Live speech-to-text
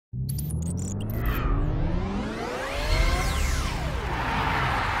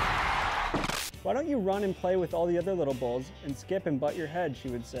"Why don't you run and play with all the other little bulls and skip and butt your head," she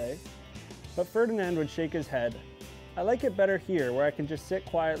would say. But Ferdinand would shake his head. "I like it better here, where I can just sit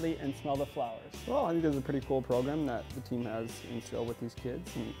quietly and smell the flowers." Well, I think this is a pretty cool program that the team has instilled with these kids,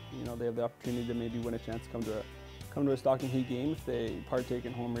 and they have the opportunity to maybe win a chance to come to a Stockton Heat game if they partake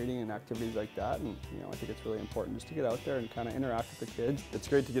in home reading and activities like that. And I think it's really important just to get out there and kind of interact with the kids. It's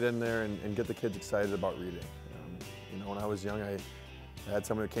great to get in there and get the kids excited about reading. When I was young, I had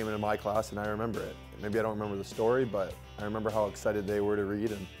someone who came into my class and I remember it. Maybe I don't remember the story, but I remember how excited they were to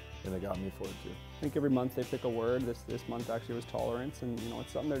read, and it got me for it too. I think every month they pick a word. This month actually was tolerance, and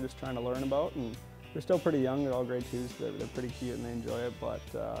it's something they're just trying to learn about. And they're still pretty young. They're all grade 2s. So they're pretty cute and they enjoy it. But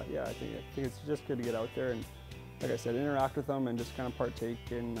yeah, I think it's just good to get out there and, like I said, interact with them and just kind of partake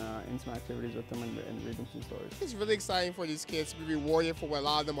in some activities with them and read them some stories. It's really exciting for these kids to be rewarded for what a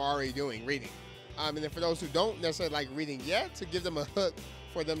lot of them are already doing, reading. And then for those who don't necessarily like reading yet, to give them a hook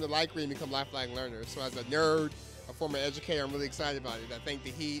for them to like reading and become lifelong learners. So as a nerd, a former educator, I'm really excited about it. I thank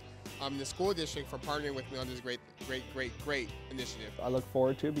the Heat and the school district for partnering with me on this great initiative. I look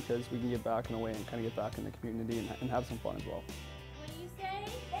forward to it because we can get back in the way and kind of get back in the community and have some fun as well. What do you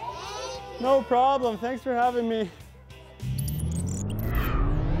say? No problem. Thanks for having me.